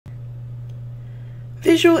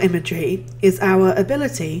Visual imagery is our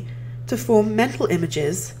ability to form mental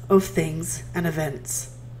images of things and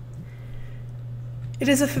events. It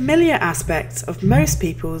is a familiar aspect of most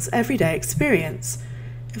people's everyday experience.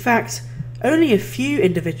 In fact, only a few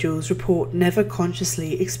individuals report never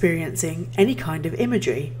consciously experiencing any kind of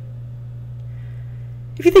imagery.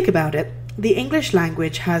 If you think about it, the English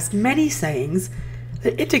language has many sayings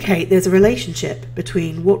that indicate there's a relationship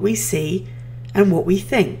between what we see and what we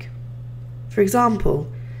think. For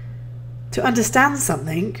example, to understand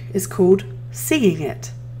something is called seeing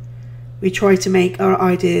it. We try to make our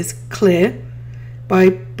ideas clear by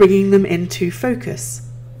bringing them into focus.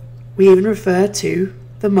 We even refer to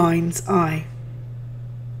the mind's eye.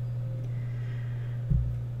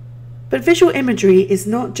 But visual imagery is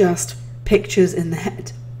not just pictures in the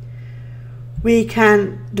head. We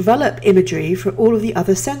can develop imagery for all of the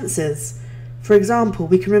other senses. For example,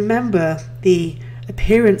 we can remember the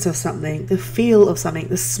appearance of something, the feel of something,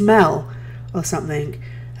 the smell of something.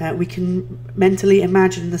 We can mentally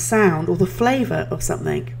imagine the sound or the flavour of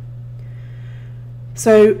something.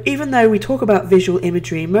 So even though we talk about visual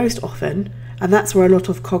imagery most often, and that's where a lot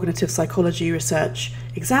of cognitive psychology research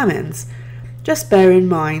examines, just bear in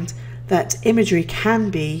mind that imagery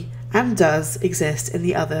can be and does exist in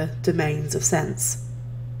the other domains of sense.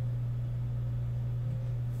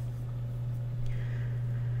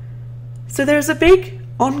 So there is a big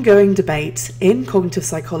ongoing debate in cognitive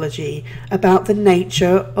psychology about the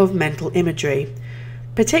nature of mental imagery,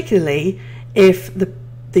 particularly if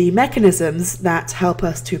the mechanisms that help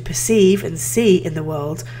us to perceive and see in the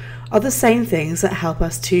world are the same things that help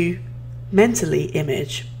us to mentally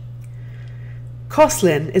image.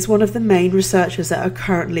 Kosslyn is one of the main researchers that are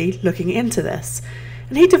currently looking into this,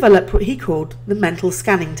 and he developed what he called the mental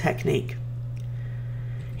scanning technique.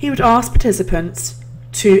 He would ask participants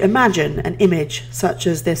to imagine an image such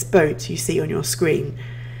as this boat you see on your screen,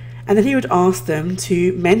 and then he would ask them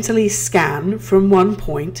to mentally scan from one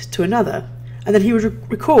point to another, and then he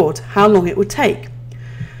would record how long it would take.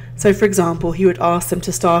 So for example, he would ask them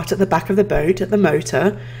to start at the back of the boat at the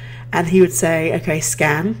motor, and he would say, okay,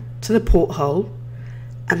 scan to the porthole,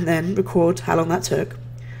 and then record how long that took.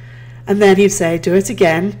 And then he'd say, do it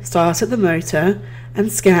again, start at the motor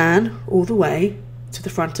and scan all the way to the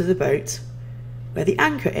front of the boat where the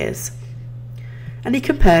anchor is. And he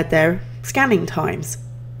compared their scanning times.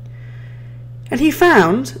 And he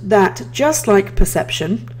found that just like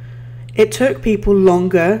perception, it took people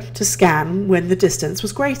longer to scan when the distance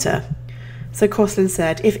was greater. So Kosslyn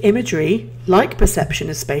said, if imagery, like perception,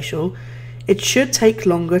 is spatial, it should take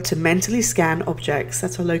longer to mentally scan objects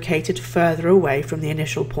that are located further away from the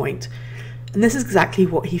initial point. And this is exactly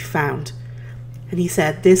what he found. And he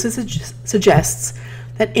said this suggests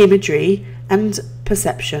that imagery and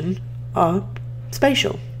perception are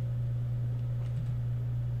spatial.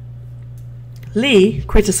 Lee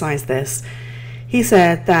criticized this. He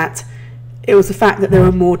said that it was the fact that there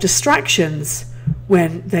were more distractions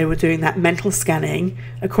when they were doing that mental scanning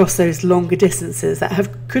across those longer distances that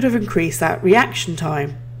could have increased that reaction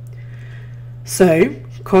time. So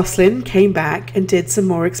Kosslyn came back and did some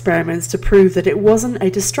more experiments to prove that it wasn't a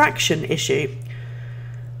distraction issue.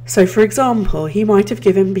 So for example, he might have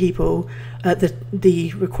given people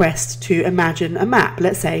the request to imagine a map,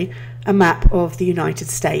 let's say a map of the United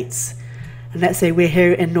States, and let's say we're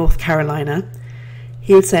here in North Carolina.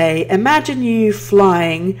 He would say, imagine you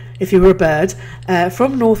flying, if you were a bird,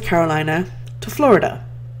 from North Carolina to Florida.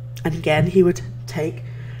 And again, he would take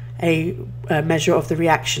a measure of the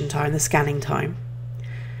reaction time, the scanning time.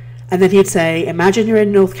 And then he'd say, imagine you're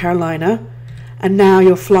in North Carolina, and now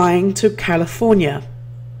you're flying to California.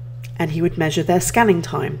 And he would measure their scanning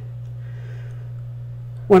time.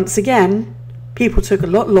 Once again, people took a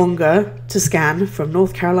lot longer to scan from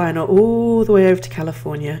North Carolina all the way over to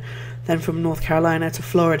California than from North Carolina to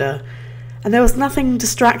Florida. And there was nothing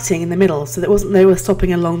distracting in the middle, so it wasn't they were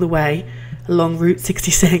stopping along the way, along Route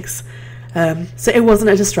 66. So it wasn't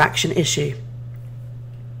a distraction issue.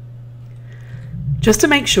 Just to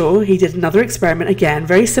make sure, he did another experiment again,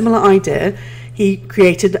 very similar idea. He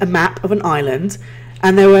created a map of an island,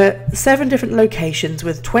 and there were 7 different locations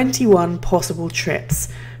with 21 possible trips.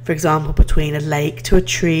 For example, between a lake to a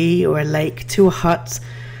tree, or a lake to a hut,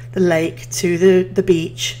 the lake to the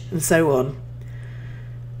beach, and so on.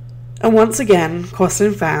 And once again,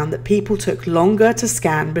 Kosslyn found that people took longer to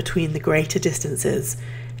scan between the greater distances,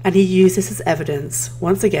 and he used this as evidence,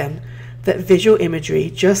 once again, that visual imagery,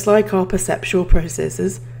 just like our perceptual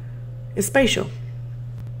processes, is spatial.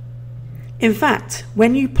 In fact,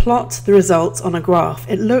 when you plot the results on a graph,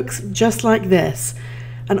 it looks just like this,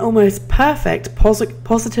 an almost perfect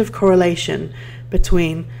positive correlation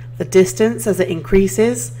between the distance as it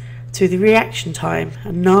increases to the reaction time,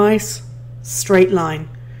 a nice straight line.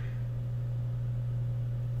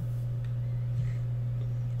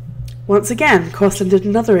 Once again, Kosslyn did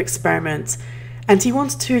another experiment, and he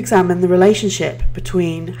wanted to examine the relationship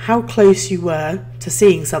between how close you were to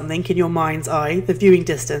seeing something in your mind's eye, the viewing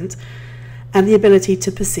distance, and the ability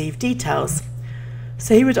to perceive details.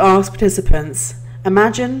 So he would ask participants,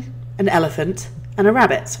 imagine an elephant and a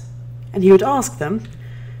rabbit, and he would ask them,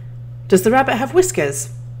 does the rabbit have whiskers?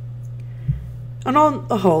 And on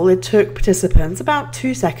the whole, it took participants about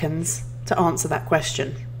 2 seconds to answer that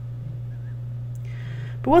question.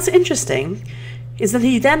 But what's interesting is that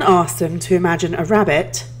he then asked them to imagine a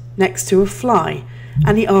rabbit next to a fly,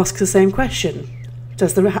 and he asks the same question,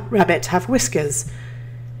 does the rabbit have whiskers?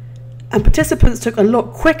 And participants took a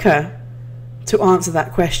lot quicker to answer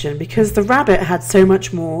that question because the rabbit had so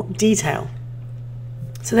much more detail.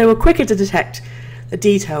 So they were quicker to detect the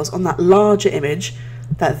details on that larger image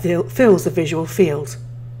that fills the visual field.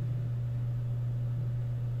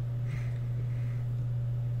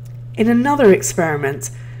 In another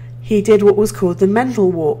experiment, he did what was called the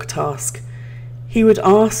mental walk task. He would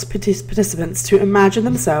ask participants to imagine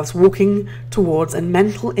themselves walking towards a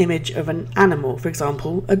mental image of an animal, for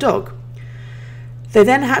example, a dog. They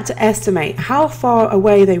then had to estimate how far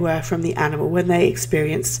away they were from the animal when they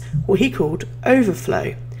experienced what he called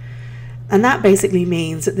overflow. And that basically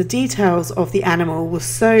means that the details of the animal were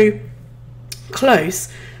so close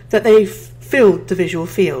that they filled the visual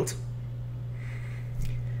field.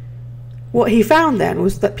 What he found then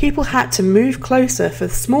was that people had to move closer for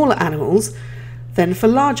smaller animals than for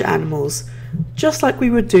larger animals, just like we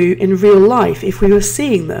would do in real life if we were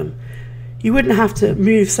seeing them. You wouldn't have to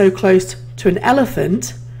move so close to an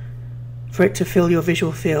elephant for it to fill your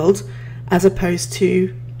visual field as opposed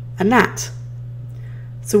to a gnat.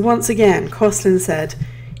 So once again, Kosslyn said,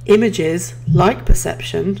 images, like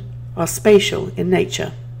perception, are spatial in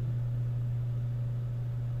nature.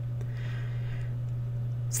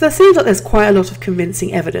 So there seems like there's quite a lot of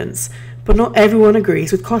convincing evidence, but not everyone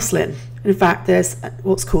agrees with Kosslyn. In fact, there's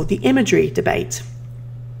what's called the imagery debate.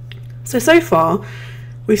 So far,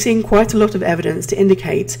 we've seen quite a lot of evidence to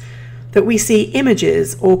indicate that we see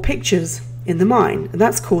images or pictures in the mind, and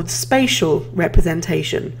that's called spatial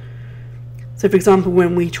representation. So for example,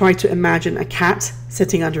 when we try to imagine a cat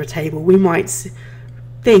sitting under a table, we might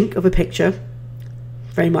think of a picture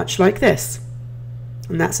very much like this,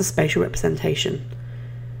 and that's a spatial representation.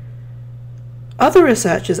 Other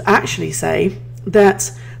researchers actually say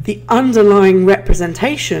that the underlying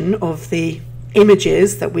representation of the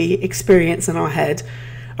images that we experience in our head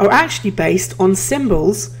are actually based on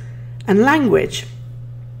symbols and language.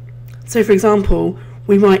 So for example,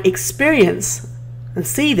 we might experience and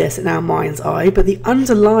see this in our mind's eye, but the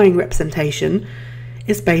underlying representation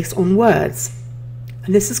is based on words,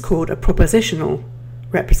 and this is called a propositional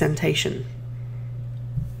representation.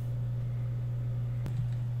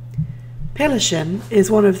 Kosslyn is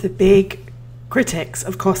one of the big critics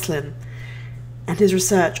of Kosslyn and his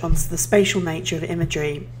research on the spatial nature of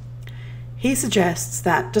imagery. He suggests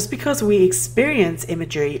that just because we experience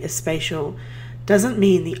imagery as spatial doesn't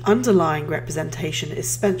mean the underlying representation is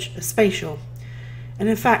spatial. And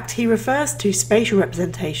in fact, he refers to spatial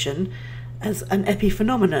representation as an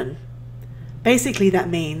epiphenomenon. Basically, that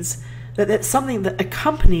means that it's something that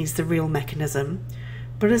accompanies the real mechanism,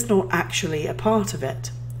 but is not actually a part of it.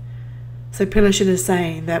 So Kosslyn is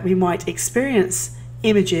saying that we might experience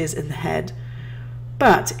images in the head,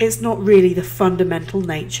 but it's not really the fundamental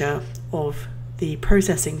nature of the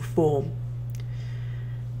processing form.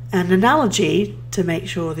 An analogy to make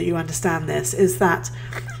sure that you understand this is that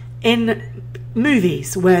in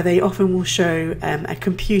movies where they often will show a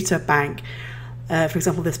computer bank, for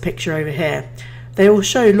example this picture over here, they will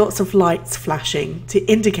show lots of lights flashing to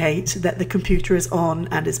indicate that the computer is on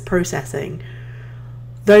and is processing.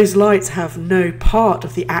 Those lights have no part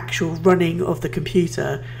of the actual running of the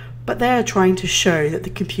computer, but they are trying to show that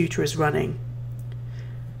the computer is running.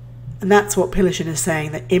 And that's what Kosslyn is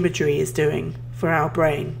saying that imagery is doing for our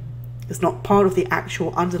brain. It's not part of the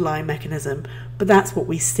actual underlying mechanism, but that's what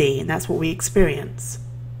we see and that's what we experience.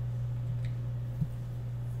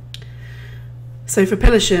 So for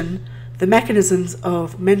Kosslyn, the mechanisms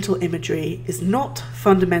of mental imagery is not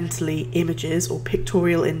fundamentally images or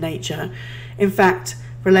pictorial in nature. In fact,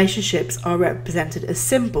 relationships are represented as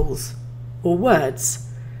symbols or words.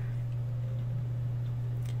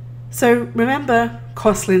 So remember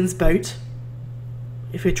Kosslyn's boat.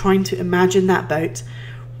 If we're trying to imagine that boat,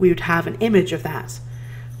 we would have an image of that.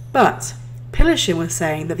 But Kosslyn was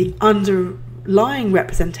saying that the lying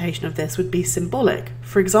representation of this would be symbolic,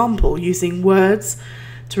 for example, using words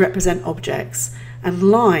to represent objects and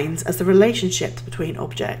lines as the relationships between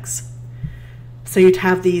objects. So you'd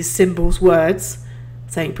have these symbols, words,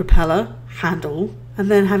 saying propeller, handle,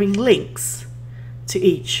 and then having links to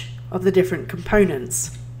each of the different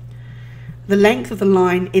components. The length of the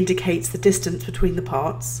line indicates the distance between the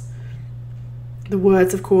parts. The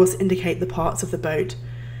words, of course, indicate the parts of the boat.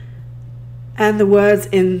 And the words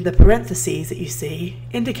in the parentheses that you see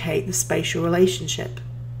indicate the spatial relationship.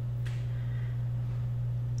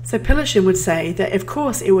 So Pillershin would say that of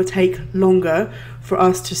course it would take longer for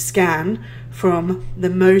us to scan from the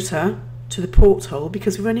motor to the porthole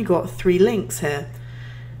because we've only got 3 links here.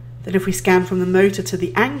 Then if we scan from the motor to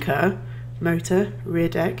the anchor, motor, rear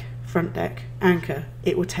deck, front deck, anchor,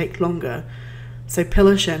 it would take longer. So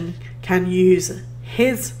Pillershin can use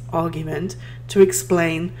his argument to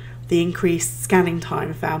explain the increased scanning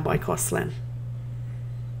time found by Kosslyn.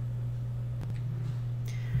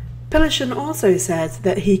 Pillershin also said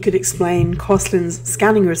that he could explain Kosslyn's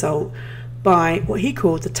scanning result by what he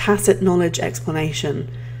called the tacit knowledge explanation,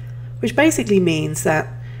 which basically means that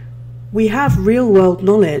we have real-world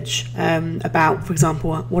knowledge about, for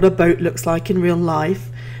example, what a boat looks like in real life,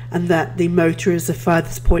 and that the motor is the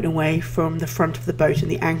furthest point away from the front of the boat and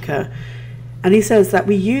the anchor. And he says that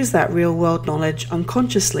we use that real-world knowledge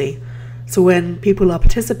unconsciously. So when people are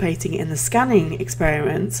participating in the scanning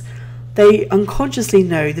experiments, they unconsciously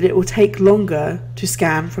know that it will take longer to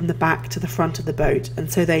scan from the back to the front of the boat,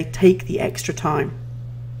 and so they take the extra time.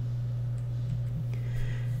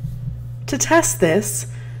 To test this,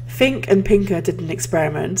 Fink and Pinker did an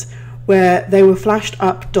experiment where they were flashed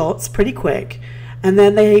up dots pretty quick, and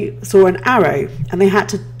then they saw an arrow, and they had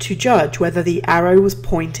to judge whether the arrow was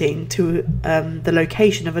pointing to the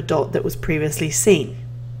location of a dot that was previously seen.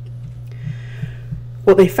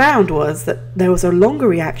 What they found was that there was a longer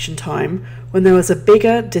reaction time when there was a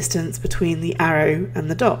bigger distance between the arrow and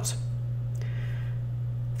the dot.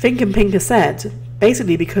 Fink and Pinker said,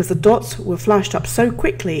 basically because the dots were flashed up so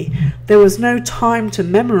quickly, there was no time to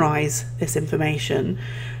memorize this information,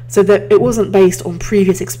 so that it wasn't based on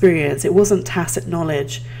previous experience, it wasn't tacit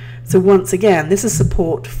knowledge. So once again, this is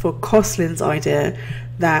support for Kosslyn's idea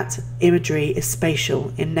that imagery is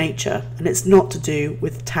spatial in nature, and it's not to do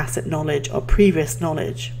with tacit knowledge or previous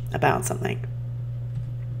knowledge about something.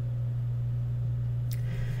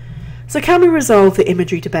 So can we resolve the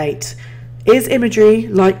imagery debate? Is imagery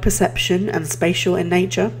like perception and spatial in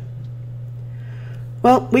nature?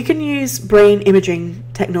 Well, we can use brain imaging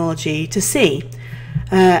technology to see,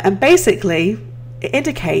 and basically it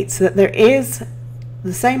indicates that there is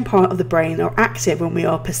the same part of the brain are active when we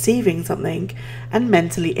are perceiving something and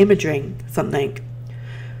mentally imaging something.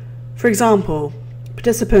 For example,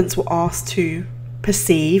 participants were asked to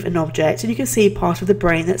perceive an object, and you can see part of the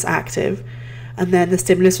brain that's active, and then the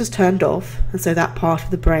stimulus was turned off, and so that part of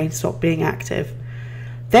the brain stopped being active.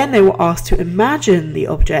 Then they were asked to imagine the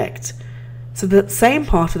object, so the same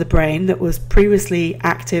part of the brain that was previously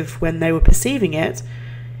active when they were perceiving it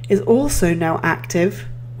is also now active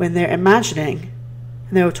when they're imagining.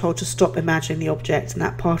 And they were told to stop imagining the object, and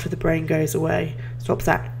that part of the brain goes away, stops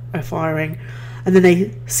that firing, and then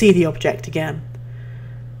they see the object again.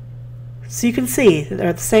 So you can see that there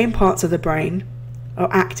are the same parts of the brain are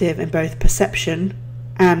active in both perception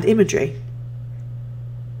and imagery.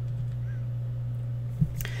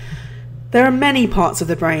 There are many parts of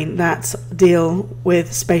the brain that deal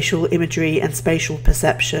with spatial imagery and spatial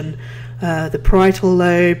perception. The parietal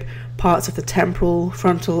lobe, parts of the temporal,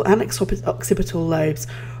 frontal and occipital lobes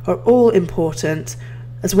are all important,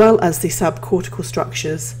 as well as the subcortical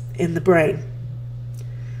structures in the brain.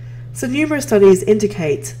 So numerous studies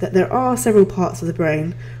indicate that there are several parts of the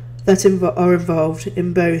brain that are involved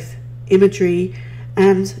in both imagery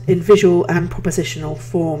and in visual and propositional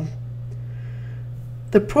form.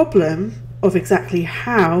 The problem of exactly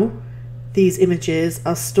how these images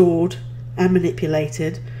are stored and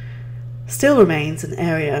manipulated still remains an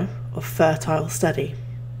area of fertile study.